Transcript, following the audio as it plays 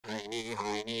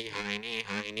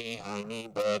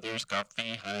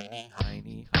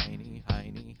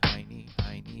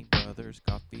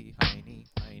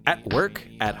At work,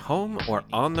 at home, or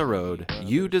on the road,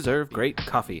 you deserve great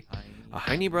coffee. A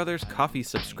Heine Brothers coffee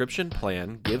subscription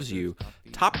plan gives you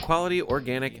top quality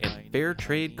organic and fair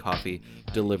trade coffee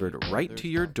delivered right to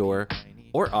your door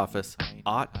or office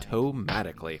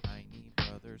automatically.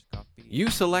 You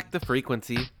select the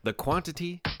frequency, the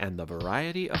quantity, and the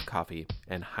variety of coffee,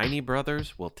 and Heine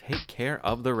Brothers will take care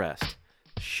of the rest,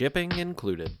 shipping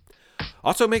included.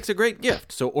 Also makes a great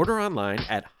gift, so order online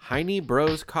at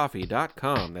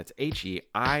heinebroscoffee.com. That's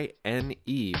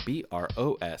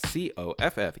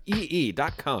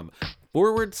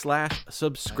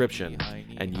HEINEBROSCOFFEE.com/subscription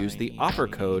and use the offer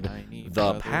code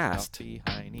THEPAST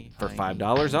for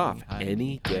 $5 off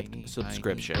any gift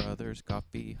subscription.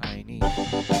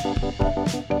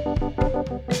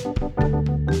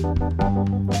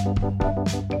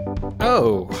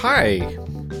 Oh, hi.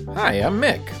 Hi, I'm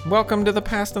Mick. Welcome to The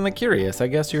Past and the Curious. I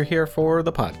guess you're here for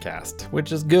the podcast,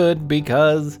 which is good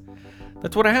because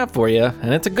that's what I have for you,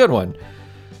 and it's a good one.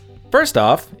 First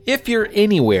off, if you're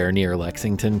anywhere near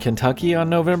Lexington, Kentucky on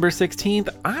November 16th,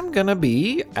 I'm going to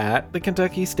be at the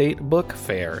Kentucky State Book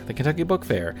Fair, the Kentucky Book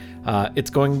Fair. It's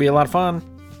going to be a lot of fun.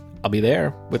 I'll be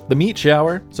there with the meat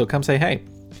shower, so come say hey.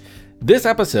 This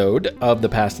episode of The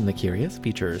Past and the Curious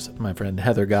features my friend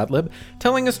Heather Gotlib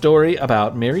telling a story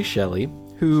about Mary Shelley,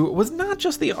 who was not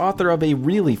just the author of a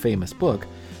really famous book,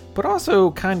 but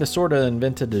also kind of sort of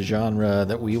invented a genre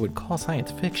that we would call science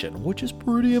fiction, which is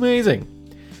pretty amazing.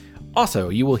 Also,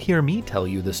 you will hear me tell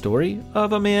you the story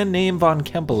of a man named von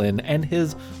Kempelen and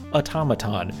his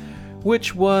automaton,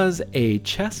 which was a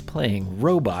chess-playing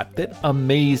robot that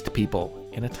amazed people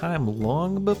in a time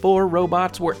long before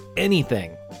robots were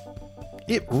anything.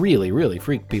 It really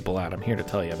freaked people out. I'm here to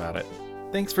tell you about it.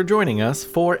 Thanks for joining us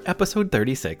for episode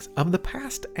 36 of The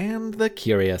Past and the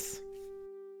Curious.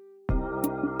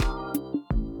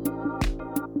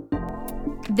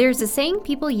 There's a saying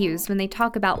people use when they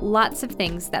talk about lots of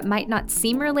things that might not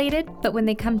seem related, but when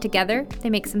they come together, they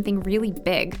make something really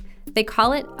big. They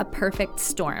call it a perfect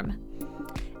storm.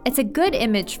 It's a good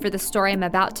image for the story I'm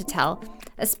about to tell,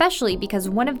 especially because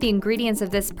one of the ingredients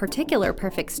of this particular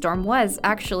perfect storm was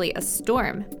actually a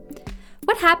storm.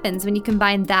 What happens when you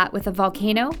combine that with a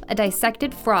volcano, a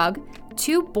dissected frog,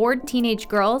 2 bored teenage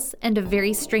girls, and a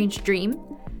very strange dream?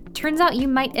 Turns out you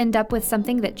might end up with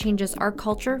something that changes our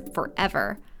culture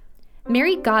forever.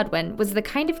 Mary Godwin was the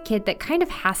kind of kid that kind of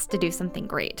has to do something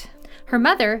great. Her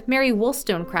mother, Mary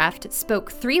Wollstonecraft,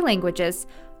 spoke 3 languages,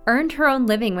 earned her own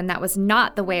living when that was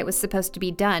not the way it was supposed to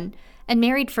be done, and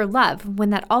married for love when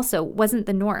that also wasn't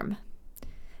the norm.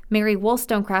 Mary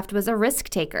Wollstonecraft was a risk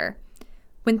taker.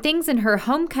 When things in her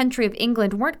home country of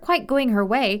England weren't quite going her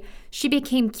way, she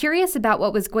became curious about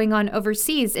what was going on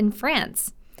overseas in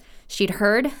France. She'd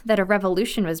heard that a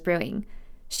revolution was brewing.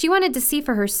 She wanted to see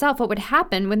for herself what would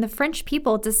happen when the French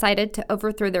people decided to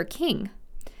overthrow their king.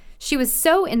 She was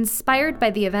so inspired by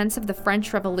the events of the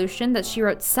French Revolution that she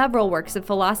wrote several works of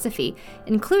philosophy,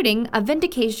 including A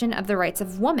Vindication of the Rights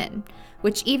of Woman,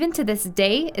 which even to this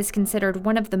day is considered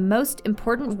one of the most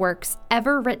important works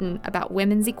ever written about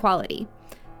women's equality.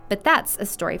 But that's a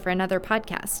story for another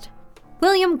podcast.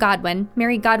 William Godwin,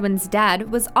 Mary Godwin's dad,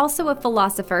 was also a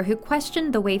philosopher who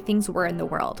questioned the way things were in the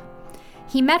world.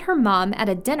 He met her mom at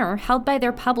a dinner held by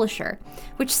their publisher,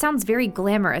 which sounds very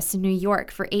glamorous in New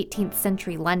York for 18th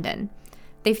century London.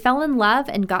 They fell in love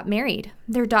and got married.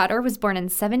 Their daughter was born in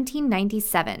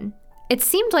 1797. It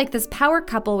seemed like this power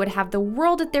couple would have the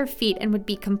world at their feet and would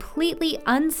be completely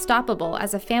unstoppable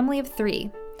as a family of 3.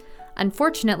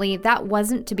 Unfortunately, that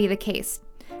wasn't to be the case.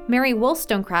 Mary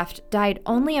Wollstonecraft died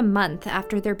only a month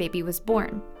after their baby was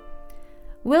born.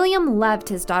 William loved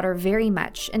his daughter very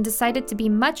much and decided to be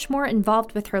much more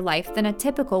involved with her life than a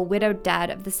typical widowed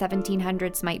dad of the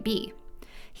 1700s might be.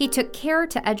 He took care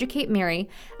to educate Mary,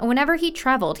 and whenever he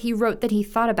traveled, he wrote that he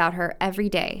thought about her every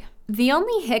day. The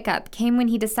only hiccup came when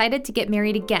he decided to get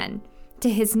married again, to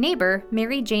his neighbor,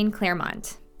 Mary Jane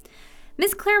Clairmont.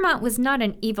 Miss Clairmont was not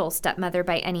an evil stepmother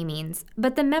by any means,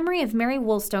 but the memory of Mary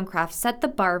Wollstonecraft set the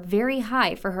bar very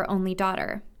high for her only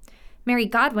daughter. Mary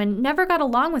Godwin never got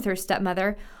along with her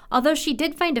stepmother, although she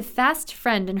did find a fast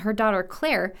friend in her daughter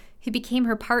Claire, who became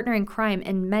her partner in crime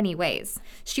in many ways.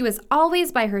 She was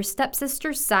always by her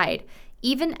stepsister's side,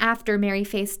 even after Mary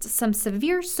faced some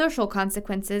severe social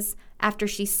consequences after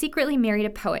she secretly married a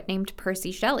poet named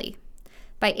Percy Shelley.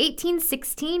 By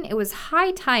 1816, it was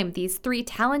high time these 3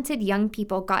 talented young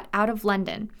people got out of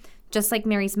London, just like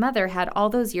Mary's mother had all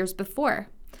those years before.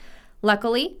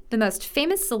 Luckily, the most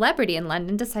famous celebrity in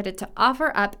London decided to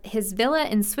offer up his villa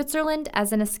in Switzerland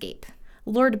as an escape.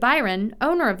 Lord Byron,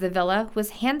 owner of the villa, was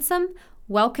handsome,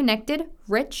 well-connected,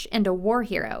 rich, and a war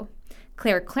hero.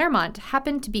 Claire Clairmont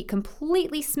happened to be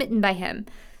completely smitten by him,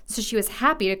 so she was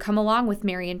happy to come along with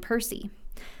Mary and Percy.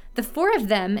 The four of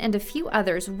them and a few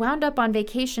others wound up on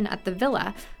vacation at the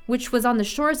villa, which was on the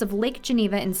shores of Lake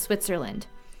Geneva in Switzerland.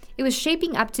 It was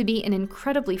shaping up to be an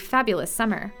incredibly fabulous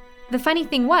summer. The funny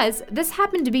thing was, this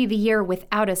happened to be the year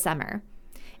without a summer.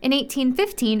 In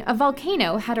 1815, a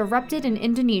volcano had erupted in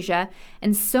Indonesia,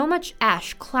 and so much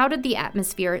ash clouded the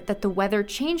atmosphere that the weather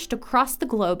changed across the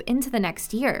globe into the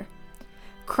next year.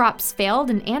 Crops failed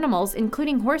and animals,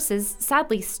 including horses,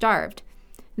 sadly starved.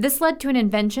 This led to an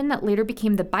invention that later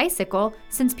became the bicycle,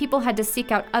 since people had to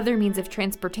seek out other means of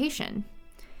transportation.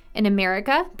 In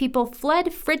America, people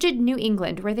fled frigid New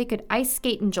England, where they could ice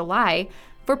skate in July,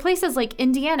 for places like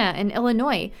Indiana and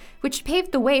Illinois, which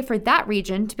paved the way for that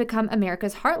region to become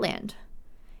America's heartland.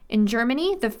 In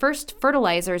Germany, the first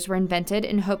fertilizers were invented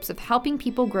in hopes of helping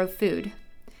people grow food.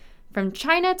 From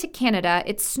China to Canada,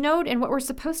 it snowed in what were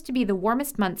supposed to be the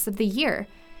warmest months of the year.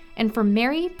 And for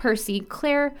Mary, Percy,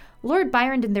 Claire, Lord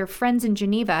Byron, and their friends in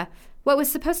Geneva, what was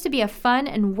supposed to be a fun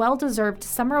and well-deserved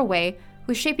summer away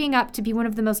was shaping up to be one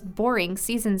of the most boring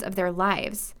seasons of their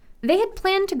lives. They had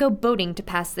planned to go boating to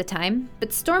pass the time,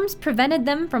 but storms prevented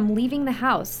them from leaving the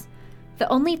house. The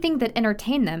only thing that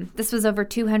entertained them, this was over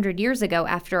 200 years ago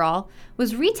after all,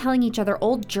 was retelling each other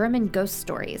old German ghost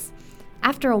stories.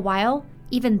 After a while,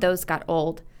 even those got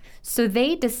old. So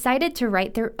they decided to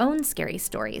write their own scary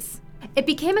stories. It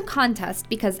became a contest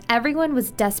because everyone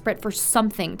was desperate for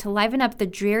something to liven up the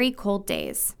dreary, cold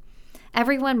days.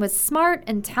 Everyone was smart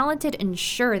and talented and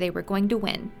sure they were going to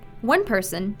win. One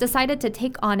person decided to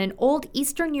take on an old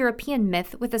Eastern European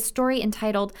myth with a story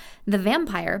entitled The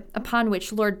Vampire, upon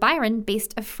which Lord Byron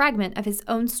based a fragment of his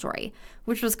own story,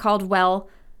 which was called, well,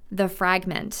 The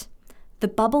Fragment. The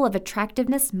bubble of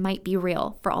attractiveness might be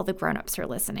real for all the grown-ups who are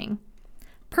listening.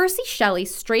 Percy Shelley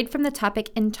strayed from the topic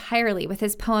entirely with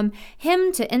his poem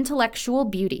Hymn to Intellectual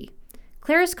Beauty.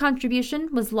 Claire's contribution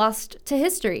was lost to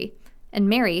history, and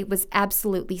Mary was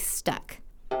absolutely stuck.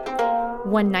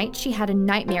 One night, she had a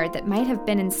nightmare that might have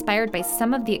been inspired by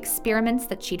some of the experiments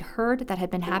that she'd heard that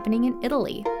had been happening in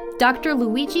Italy. Dr.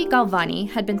 Luigi Galvani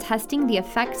had been testing the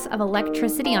effects of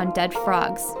electricity on dead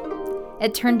frogs.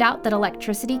 It turned out that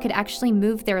electricity could actually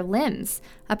move their limbs,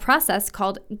 a process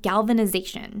called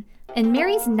galvanization. In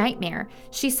Mary's nightmare,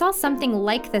 she saw something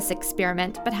like this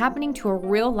experiment, but happening to a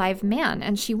real live man,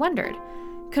 and she wondered,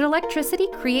 could electricity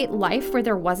create life where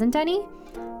there wasn't any?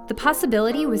 The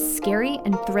possibility was scary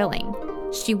and thrilling.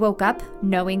 She woke up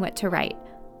knowing what to write.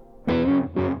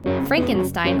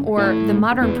 Frankenstein, or the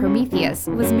modern Prometheus,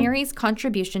 was Mary's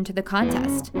contribution to the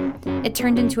contest. It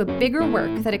turned into a bigger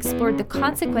work that explored the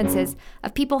consequences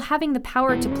of people having the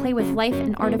power to play with life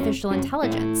and artificial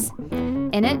intelligence.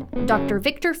 In it, Dr.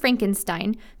 Victor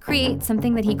Frankenstein creates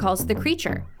something that he calls the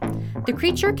creature. The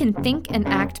creature can think and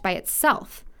act by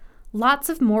itself. Lots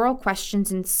of moral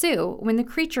questions ensue when the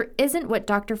creature isn't what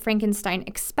Dr. Frankenstein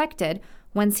expected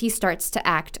once he starts to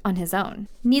act on his own.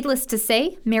 Needless to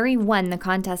say, Mary won the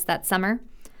contest that summer.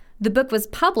 The book was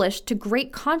published to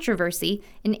great controversy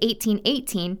in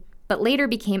 1818, but later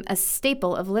became a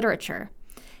staple of literature.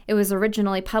 It was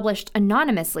originally published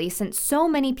anonymously since so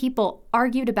many people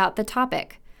argued about the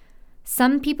topic.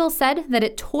 Some people said that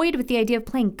it toyed with the idea of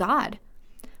playing God.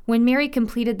 When Mary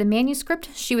completed the manuscript,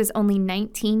 she was only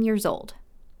 19 years old.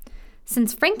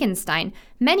 Since Frankenstein,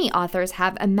 many authors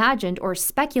have imagined or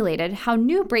speculated how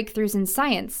new breakthroughs in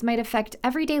science might affect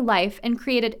everyday life and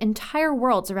created entire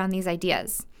worlds around these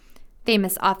ideas.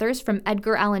 Famous authors from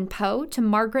Edgar Allan Poe to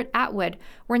Margaret Atwood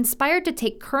were inspired to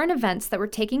take current events that were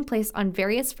taking place on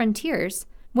various frontiers,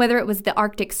 whether it was the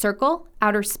Arctic Circle,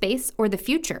 outer space, or the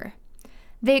future.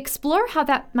 They explore how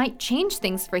that might change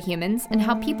things for humans and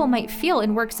how people might feel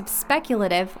in works of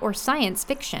speculative or science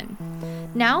fiction.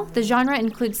 Now, the genre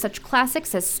includes such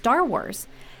classics as Star Wars,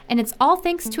 and it's all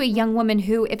thanks to a young woman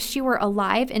who, if she were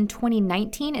alive in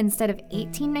 2019 instead of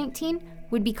 1819,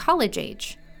 would be college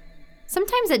age.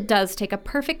 Sometimes it does take a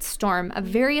perfect storm of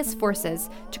various forces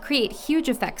to create huge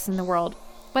effects in the world,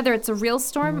 whether it's a real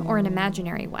storm or an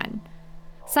imaginary one.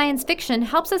 Science fiction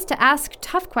helps us to ask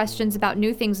tough questions about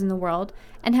new things in the world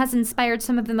and has inspired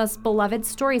some of the most beloved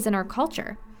stories in our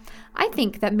culture. I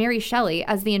think that Mary Shelley,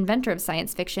 as the inventor of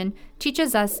science fiction,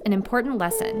 teaches us an important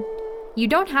lesson. You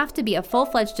don't have to be a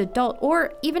full-fledged adult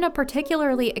or even a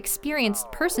particularly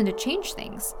experienced person to change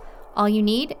things. All you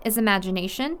need is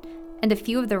imagination and a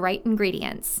few of the right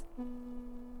ingredients.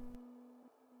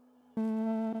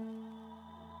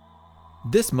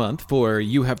 This month, for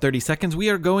You Have 30 Seconds, we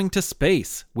are going to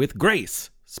space with Grace.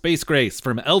 Space Grace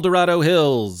from El Dorado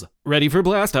Hills. Ready for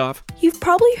blast off. You've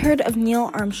probably heard of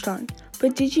Neil Armstrong,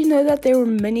 But did you know that there were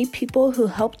many people who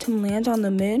helped him land on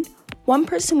the moon? One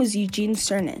person was Eugene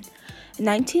Cernan. In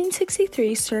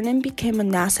 1963, Cernan became a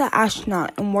NASA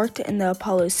astronaut and worked in the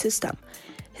Apollo system.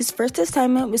 His first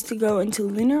assignment was to go into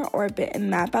lunar orbit and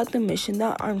map out the mission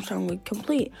that Armstrong would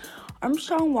complete.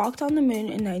 Armstrong walked on the moon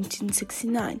in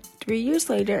 1969. 3 years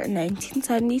later, in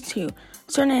 1972,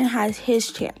 Cernan had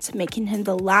his chance, making him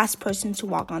the last person to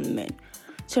walk on the moon.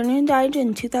 Cernan died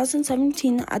in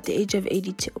 2017 at the age of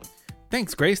 82.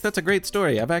 Thanks, Grace. That's a great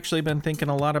story. I've actually been thinking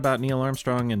a lot about Neil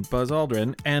Armstrong and Buzz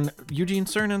Aldrin, and Eugene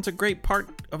Cernan's a great part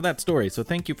of that story, so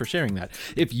thank you for sharing that.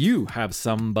 If you have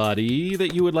somebody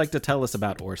that you would like to tell us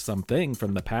about or something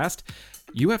from the past,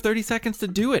 you have 30 seconds to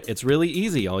do it. It's really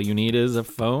easy. All you need is a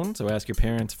phone, so ask your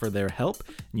parents for their help,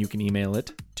 and you can email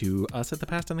it to us at The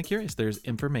Past and the Curious. There's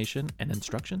information and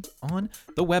instructions on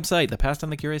the website,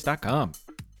 thepastandthecurious.com.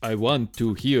 I want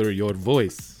to hear your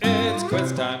voice. It's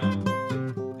quiz time.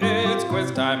 It's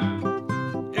quiz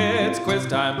time. It's quiz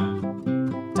time.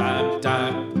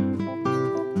 Time.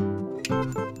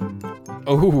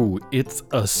 Oh, it's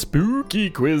a spooky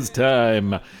quiz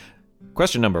time.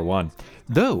 Question number 1.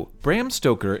 Though Bram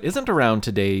Stoker isn't around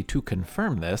today to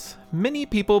confirm this, many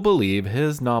people believe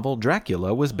his novel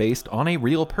Dracula was based on a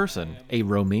real person, a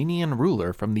Romanian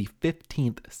ruler from the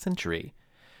 15th century.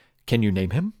 Can you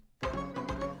name him?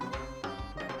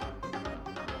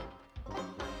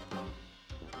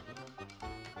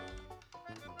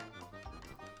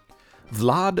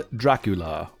 Vlad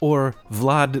Dracula, or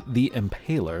Vlad the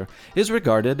Impaler, is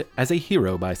regarded as a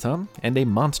hero by some and a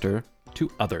monster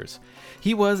to others.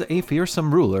 He was a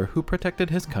fearsome ruler who protected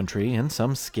his country in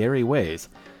some scary ways.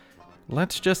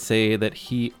 Let's just say that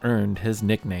he earned his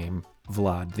nickname,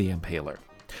 Vlad the Impaler.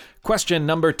 Question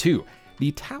number 2.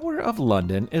 The Tower of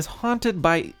London is haunted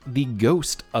by the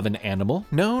ghost of an animal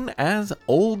known as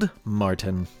Old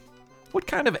Martin. What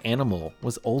kind of animal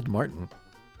was Old Martin?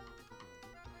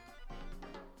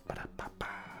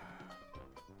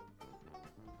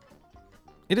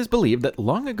 It is believed that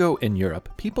long ago in Europe,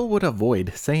 people would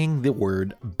avoid saying the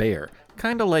word bear,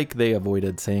 kind of like they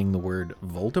avoided saying the word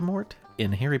Voldemort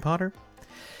in Harry Potter.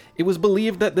 It was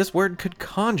believed that this word could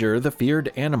conjure the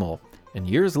feared animal, and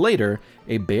years later,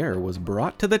 a bear was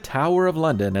brought to the Tower of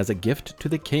London as a gift to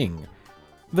the king.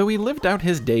 Though he lived out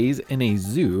his days in a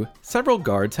zoo, several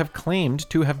guards have claimed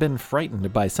to have been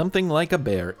frightened by something like a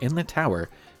bear in the tower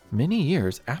many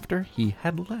years after he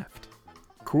had left.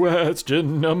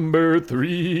 Question number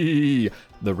 3.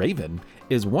 The Raven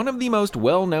is one of the most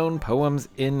well-known poems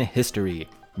in history.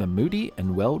 The moody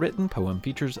and well-written poem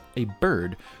features a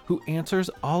bird who answers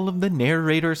all of the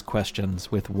narrator's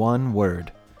questions with one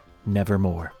word: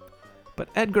 nevermore. But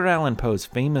Edgar Allan Poe's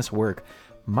famous work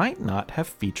might not have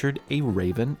featured a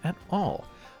raven at all.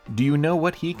 Do you know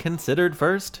what he considered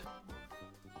first?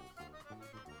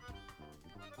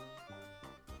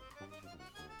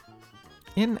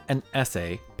 In an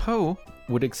essay, Poe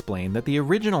would explain that the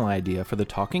original idea for the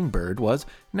talking bird was,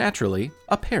 naturally,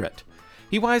 a parrot.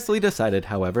 He wisely decided,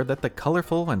 however, that the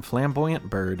colorful and flamboyant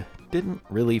bird didn't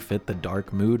really fit the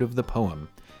dark mood of the poem,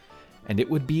 and it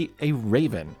would be a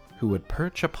raven who would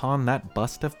perch upon that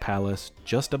bust of Pallas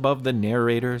just above the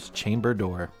narrator's chamber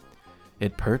door.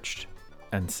 It perched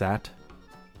and sat,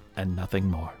 and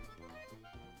nothing more.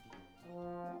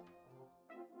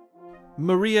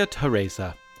 Maria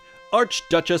Theresa,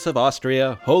 Archduchess of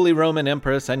Austria, Holy Roman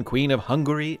Empress, and Queen of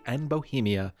Hungary and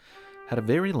Bohemia, had a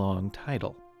very long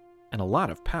title and a lot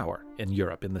of power in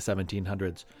Europe in the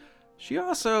 1700s. She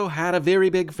also had a very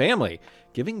big family,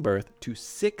 giving birth to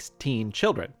 16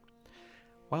 children.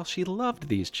 While she loved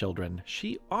these children,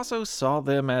 she also saw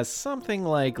them as something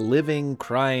like living,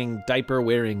 crying,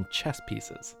 diaper-wearing chess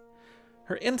pieces.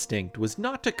 Her instinct was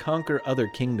not to conquer other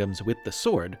kingdoms with the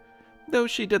sword, though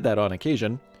she did that on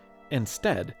occasion.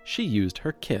 Instead, she used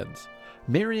her kids,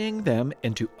 marrying them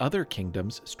into other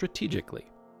kingdoms strategically.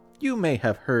 You may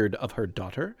have heard of her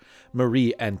daughter,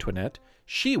 Marie Antoinette.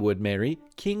 She would marry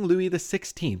King Louis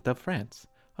XVI of France.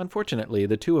 Unfortunately,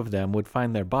 the two of them would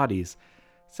find their bodies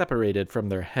separated from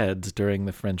their heads during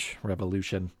the French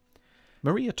Revolution.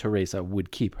 Maria Theresa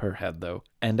would keep her head, though,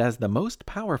 and as the most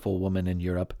powerful woman in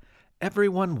Europe,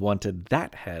 everyone wanted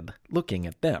that head looking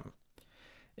at them.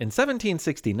 In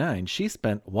 1769, she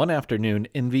spent one afternoon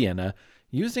in Vienna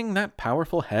using that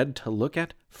powerful head to look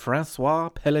at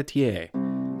François Pelletier.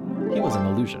 He was an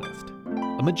illusionist,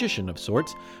 a magician of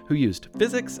sorts who used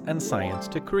physics and science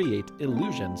to create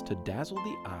illusions to dazzle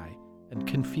the eye and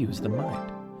confuse the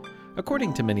mind.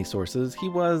 According to many sources, he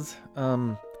was,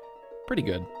 pretty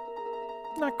good.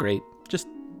 Not great, just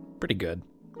pretty good.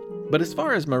 But as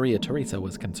far as Maria Theresa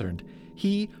was concerned,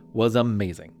 he was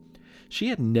amazing. She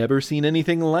had never seen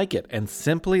anything like it and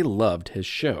simply loved his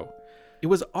show. It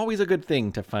was always a good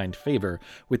thing to find favor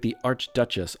with the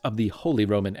Archduchess of the Holy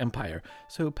Roman Empire,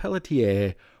 so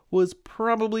Pelletier was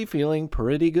probably feeling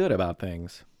pretty good about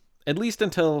things. At least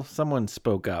until someone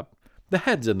spoke up. The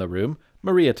heads in the room,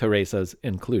 Maria Theresa's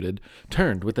included,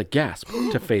 turned with a gasp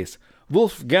to face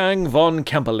Wolfgang von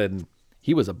Kempelen.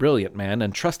 He was a brilliant man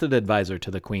and trusted advisor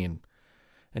to the Queen.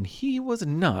 And he was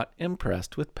not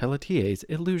impressed with Pelletier's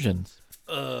illusions.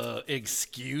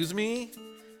 Excuse me?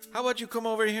 How about you come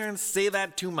over here and say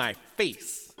that to my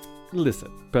face?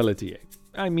 Listen, Pelletier,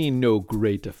 I mean no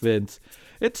great offense.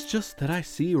 It's just that I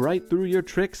see right through your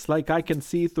tricks like I can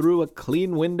see through a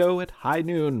clean window at high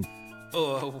noon.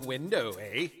 A window,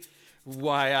 eh?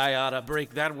 Why, I ought to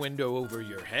break that window over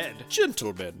your head.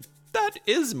 Gentlemen, that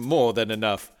is more than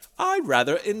enough. I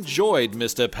rather enjoyed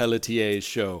Mr. Pelletier's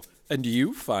show. And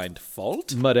you find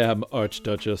fault? Madame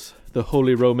Archduchess, the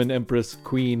Holy Roman Empress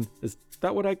Queen, is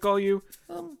that what I call you?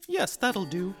 Yes, that'll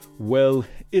do. Well,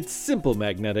 it's simple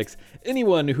magnetics.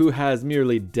 Anyone who has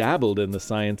merely dabbled in the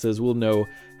sciences will know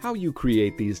how you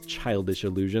create these childish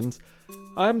illusions.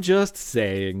 I'm just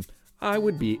saying, I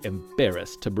would be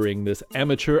embarrassed to bring this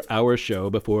amateur hour show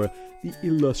before the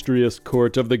illustrious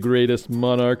court of the greatest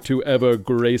monarch to ever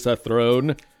grace a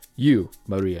throne. You,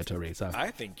 Maria Theresa.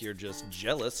 I think you're just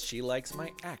jealous she likes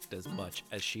my act as much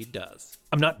as she does.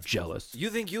 I'm not jealous. You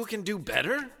think you can do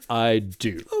better? I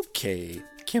do. Okay,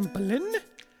 Kempelen,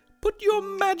 put your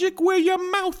magic where your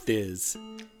mouth is.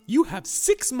 You have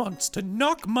 6 months to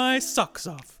knock my socks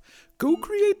off. Go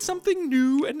create something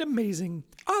new and amazing.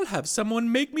 I'll have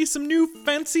someone make me some new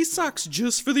fancy socks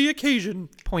just for the occasion.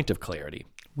 Point of clarity.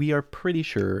 We are pretty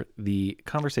sure the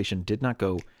conversation did not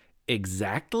go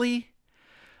exactly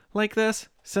like this,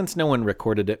 since no one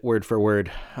recorded it word for word,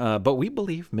 but we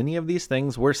believe many of these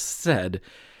things were said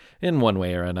in one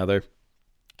way or another.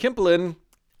 Kempelen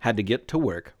had to get to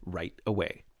work right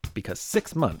away, because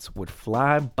 6 months would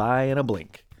fly by in a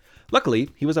blink. Luckily,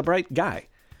 he was a bright guy.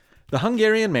 The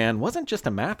Hungarian man wasn't just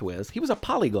a math whiz, he was a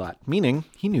polyglot, meaning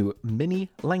he knew many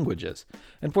languages.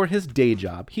 And for his day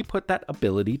job, he put that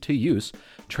ability to use,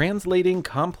 translating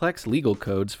complex legal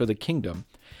codes for the kingdom.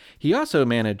 He also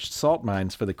managed salt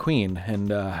mines for the Queen, and,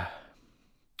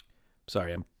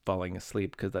 sorry, I'm falling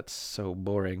asleep because that's so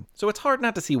boring. So it's hard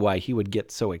not to see why he would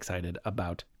get so excited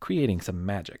about creating some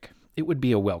magic. It would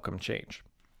be a welcome change.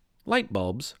 Light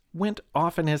bulbs went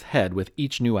off in his head with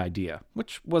each new idea,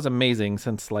 which was amazing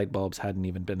since light bulbs hadn't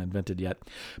even been invented yet.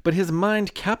 But his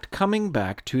mind kept coming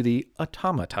back to the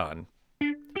automaton.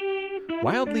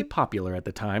 Wildly popular at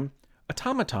the time,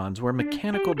 automatons were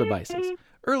mechanical devices,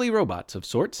 early robots of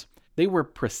sorts. They were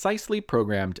precisely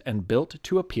programmed and built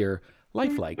to appear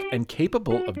lifelike and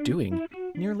capable of doing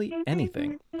nearly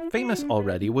anything. Famous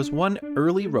already was one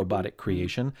early robotic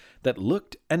creation that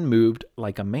looked and moved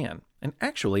like a man and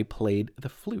actually played the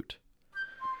flute.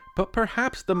 But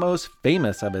perhaps the most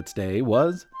famous of its day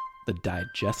was the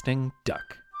digesting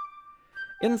duck.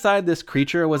 Inside this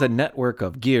creature was a network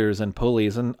of gears and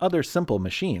pulleys and other simple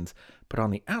machines, but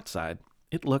on the outside,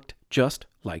 it looked just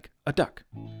like a duck.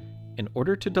 In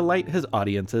order to delight his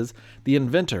audiences, the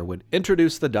inventor would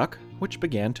introduce the duck, which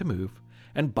began to move,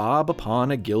 and bob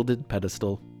upon a gilded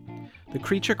pedestal. The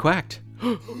creature quacked.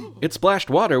 It splashed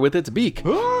water with its beak,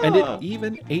 and it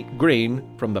even ate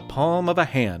grain from the palm of a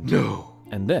hand. No.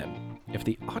 And then, if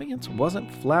the audience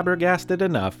wasn't flabbergasted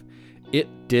enough,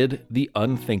 it did the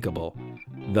unthinkable,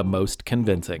 the most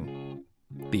convincing,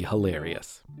 the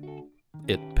hilarious.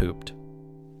 It pooped.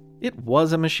 It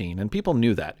was a machine, and people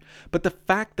knew that, but the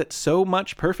fact that so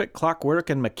much perfect clockwork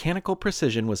and mechanical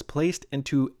precision was placed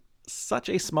into such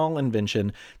a small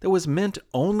invention that was meant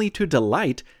only to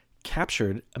delight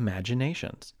captured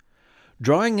imaginations.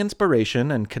 Drawing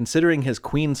inspiration and considering his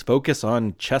queen's focus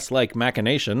on chess-like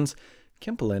machinations,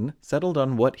 Kempelen settled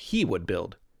on what he would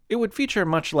build. It would feature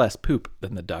much less poop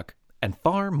than the duck, and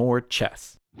far more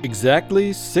chess.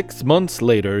 Exactly 6 months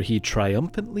later, he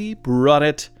triumphantly brought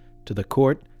it to the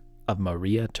court of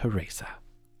Maria Theresa.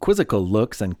 Quizzical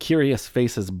looks and curious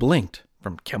faces blinked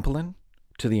from Kempelen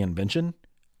to the invention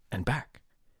and back.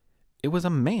 It was a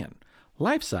man,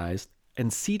 life-sized,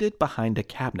 and seated behind a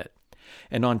cabinet,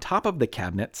 and on top of the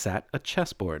cabinet sat a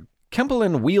chessboard.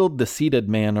 Kempelen wheeled the seated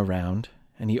man around,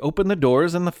 and he opened the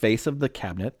doors in the face of the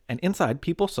cabinet, and inside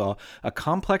people saw a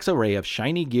complex array of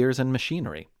shiny gears and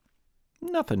machinery.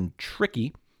 Nothing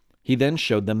tricky. He then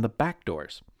showed them the back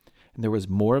doors, and there was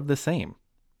more of the same.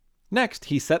 Next,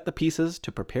 he set the pieces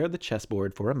to prepare the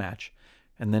chessboard for a match,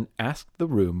 and then asked the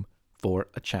room for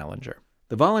a challenger.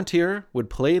 The volunteer would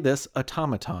play this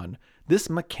automaton, this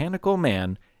mechanical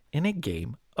man, in a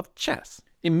game of chess.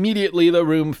 Immediately the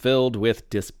room filled with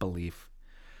disbelief.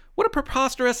 What a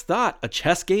preposterous thought! A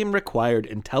chess game required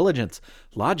intelligence,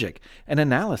 logic, and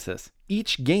analysis.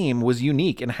 Each game was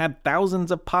unique and had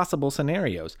thousands of possible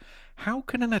scenarios. How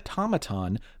could an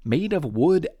automaton made of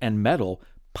wood and metal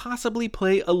possibly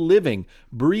play a living,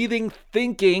 breathing,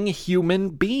 thinking human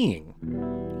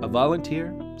being? A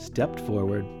volunteer stepped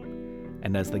forward,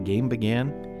 and as the game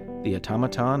began, the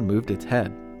automaton moved its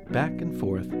head back and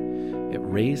forth. It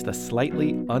raised a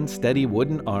slightly unsteady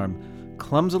wooden arm,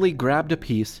 clumsily grabbed a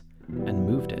piece, and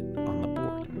moved it on the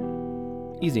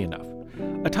board. Easy enough.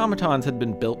 Automatons had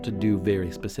been built to do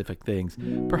very specific things.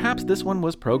 Perhaps this one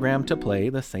was programmed to play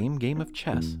the same game of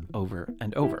chess over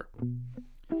and over.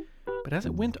 But as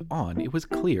it went on, it was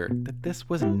clear that this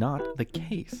was not the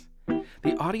case.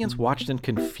 The audience watched in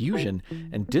confusion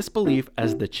and disbelief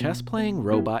as the chess-playing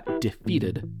robot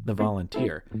defeated the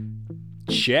volunteer.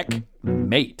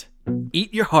 Checkmate.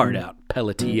 Eat your heart out,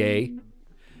 Pelletier.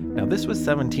 Now, this was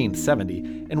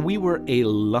 1770, and we were a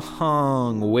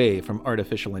long way from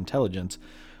artificial intelligence.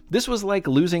 This was like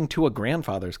losing to a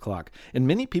grandfather's clock, and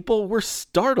many people were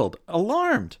startled,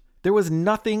 alarmed. There was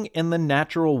nothing in the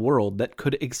natural world that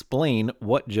could explain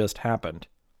what just happened.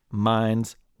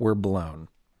 Minds were blown.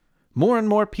 More and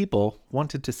more people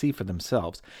wanted to see for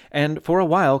themselves, and for a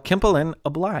while Kimpelin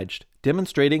obliged,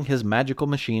 demonstrating his magical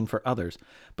machine for others.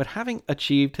 But having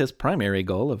achieved his primary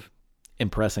goal of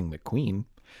impressing the queen,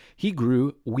 he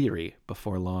grew weary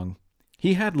before long.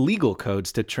 He had legal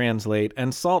codes to translate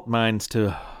and salt mines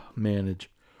to manage.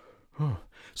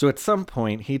 So at some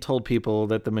point, he told people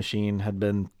that the machine had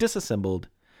been disassembled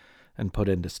and put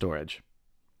into storage.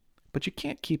 But you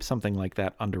can't keep something like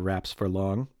that under wraps for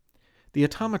long. The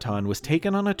automaton was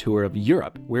taken on a tour of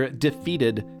Europe, where it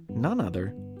defeated none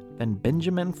other than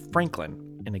Benjamin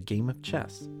Franklin in a game of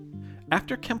chess.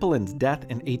 After Kempelin's death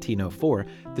in 1804,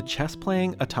 the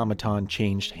chess-playing automaton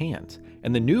changed hands,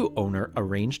 and the new owner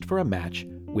arranged for a match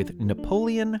with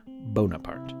Napoleon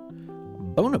Bonaparte.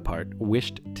 Bonaparte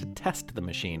wished to test the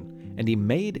machine, and he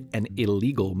made an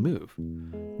illegal move.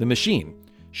 The machine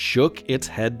shook its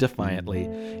head defiantly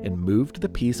and moved the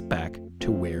piece back to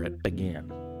where it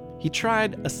began. He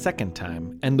tried a second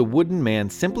time, and the wooden man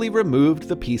simply removed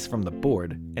the piece from the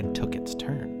board and took its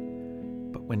turn.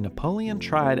 But when Napoleon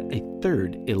tried a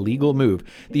third illegal move,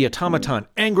 the automaton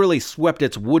angrily swept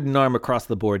its wooden arm across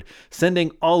the board,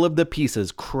 sending all of the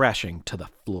pieces crashing to the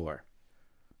floor.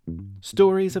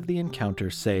 Stories of the encounter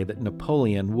say that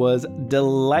Napoleon was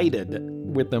delighted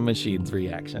with the machine's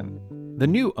reaction. The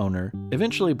new owner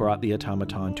eventually brought the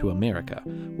automaton to America,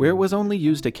 where it was only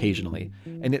used occasionally,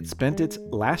 and it spent its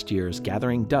last years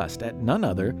gathering dust at none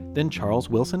other than Charles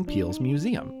Willson Peale's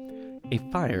museum. A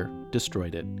fire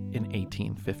destroyed it in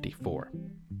 1854.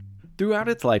 Throughout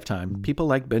its lifetime, people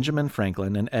like Benjamin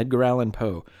Franklin and Edgar Allan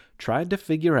Poe tried to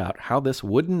figure out how this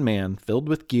wooden man filled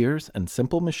with gears and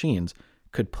simple machines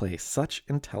could play such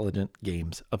intelligent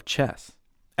games of chess.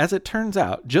 As it turns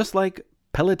out, just like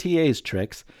Pelletier's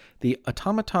tricks, the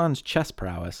automaton's chess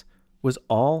prowess was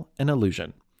all an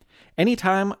illusion.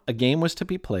 Anytime a game was to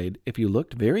be played, if you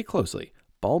looked very closely,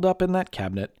 balled up in that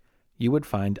cabinet, you would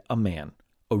find a man,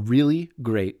 a really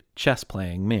great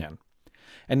chess-playing man.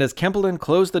 And as Kempelin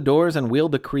closed the doors and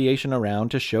wheeled the creation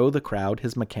around to show the crowd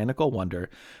his mechanical wonder,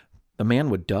 the man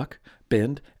would duck,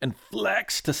 bend, and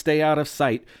flex to stay out of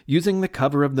sight, using the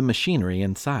cover of the machinery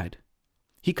inside.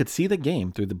 He could see the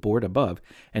game through the board above,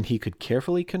 and he could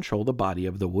carefully control the body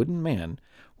of the wooden man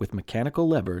with mechanical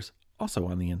levers also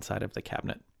on the inside of the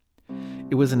cabinet.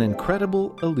 It was an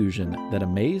incredible illusion that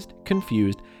amazed,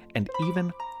 confused, and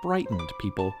even frightened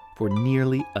people for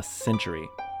nearly a century.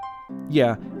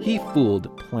 Yeah, he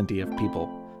fooled plenty of people,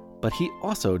 but he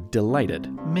also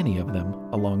delighted many of them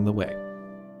along the way.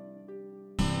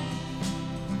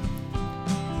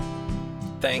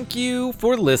 Thank you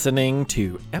for listening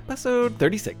to episode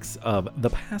 36 of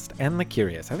The Past and the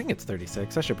Curious. I think it's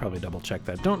 36. I should probably double check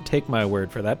that. Don't take my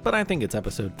word for that, but I think it's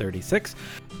episode 36.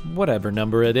 Whatever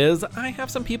number it is, I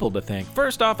have some people to thank.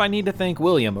 First off, I need to thank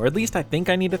William, or at least I think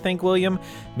I need to thank William.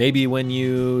 Maybe when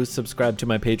you subscribe to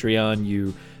my Patreon,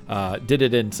 you did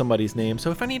it in somebody's name. So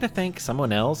if I need to thank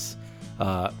someone else,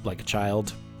 like a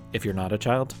child, if you're not a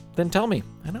child, then tell me,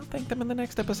 and I'll thank them in the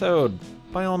next episode,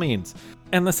 by all means.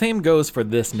 And the same goes for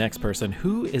this next person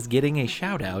who is getting a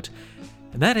shout out,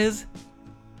 and that is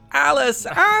Alice!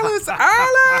 Alice!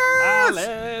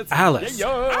 Alice! Alice!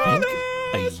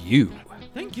 Thank you.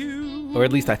 Thank you. Or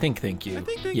at least I think thank you.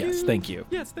 Yes, thank you.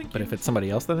 Yes, thank you. But if it's somebody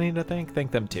else that I need to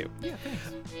thank them too. Yeah,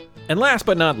 thanks. And last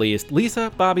but not least,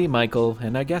 Lisa, Bobby, Michael,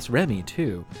 and I guess Remy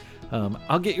too.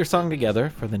 I'll get your song together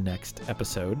for the next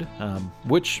episode,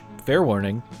 which, fair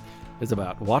warning, is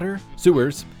about water,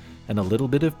 sewers, and a little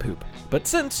bit of poop. But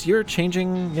since you're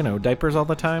changing, diapers all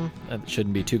the time, it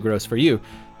shouldn't be too gross for you.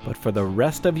 But for the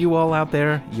rest of you all out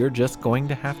there, you're just going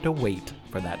to have to wait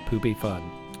for that poopy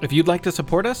fun. If you'd like to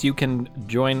support us, you can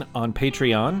join on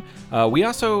Patreon. We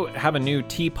also have a new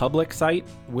TeePublic site,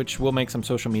 which we'll make some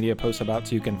social media posts about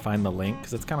so you can find the link,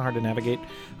 because it's kind of hard to navigate.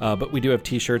 But we do have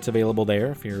t-shirts available there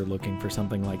if you're looking for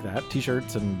something like that.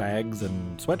 T-shirts and bags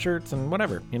and sweatshirts and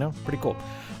whatever, pretty cool.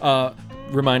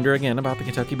 Reminder again about the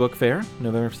Kentucky Book Fair,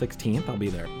 November 16th. I'll be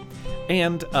there.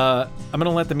 And I'm going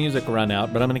to let the music run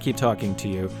out, but I'm going to keep talking to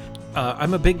you.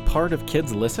 I'm a big part of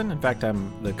Kids Listen. In fact,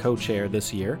 I'm the co-chair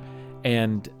this year.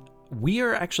 And we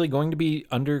are actually going to be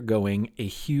undergoing a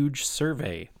huge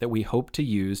survey that we hope to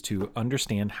use to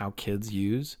understand how kids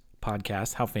use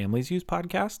podcasts, how families use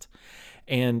podcasts.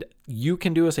 And you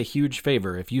can do us a huge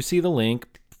favor. If you see the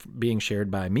link being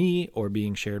shared by me or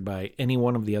being shared by any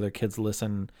one of the other Kids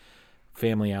Listen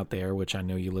family out there, which I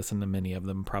know you listen to many of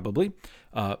them probably,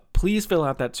 please fill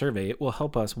out that survey. It will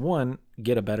help us, one,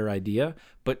 get a better idea,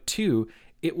 but two,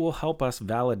 it will help us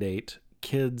validate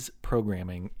kids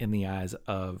programming in the eyes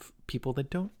of people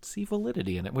that don't see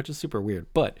validity in it, which is super weird.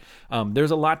 But there's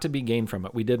a lot to be gained from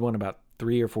it. We did one about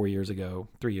 3 or 4 years ago,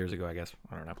 I guess.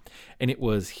 I don't know. And it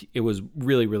was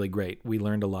really, really great. We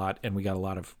learned a lot and we got a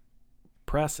lot of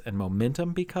press and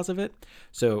momentum because of it.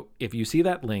 So if you see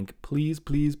that link, please,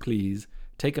 please, please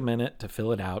take a minute to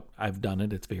fill it out. I've done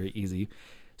it. It's very easy.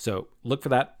 So look for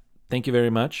that. Thank you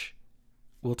very much.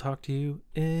 We'll talk to you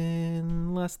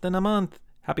in less than a month.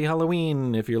 Happy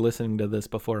Halloween if you're listening to this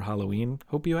before Halloween.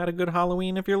 Hope you had a good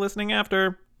Halloween if you're listening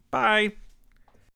after. Bye.